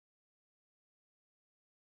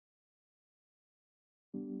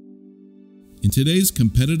In today's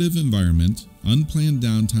competitive environment, unplanned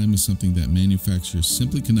downtime is something that manufacturers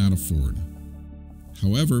simply cannot afford.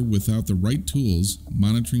 However, without the right tools,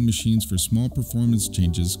 monitoring machines for small performance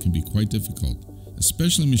changes can be quite difficult,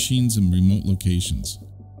 especially machines in remote locations.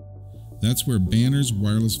 That's where Banner's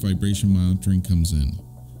wireless vibration monitoring comes in.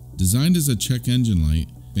 Designed as a check engine light,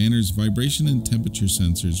 Banner's vibration and temperature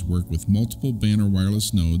sensors work with multiple Banner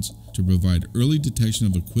wireless nodes to provide early detection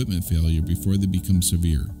of equipment failure before they become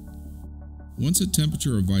severe. Once a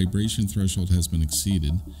temperature or vibration threshold has been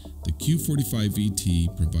exceeded, the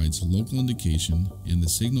Q45VT provides local indication and the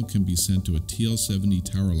signal can be sent to a TL70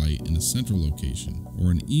 tower light in a central location,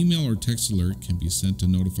 or an email or text alert can be sent to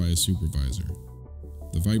notify a supervisor.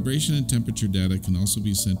 The vibration and temperature data can also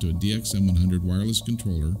be sent to a DXM100 wireless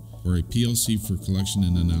controller or a PLC for collection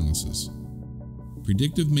and analysis.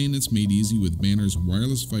 Predictive maintenance made easy with Banner's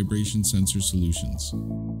wireless vibration sensor solutions.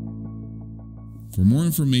 For more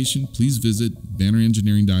information, please visit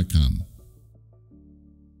bannerengineering.com.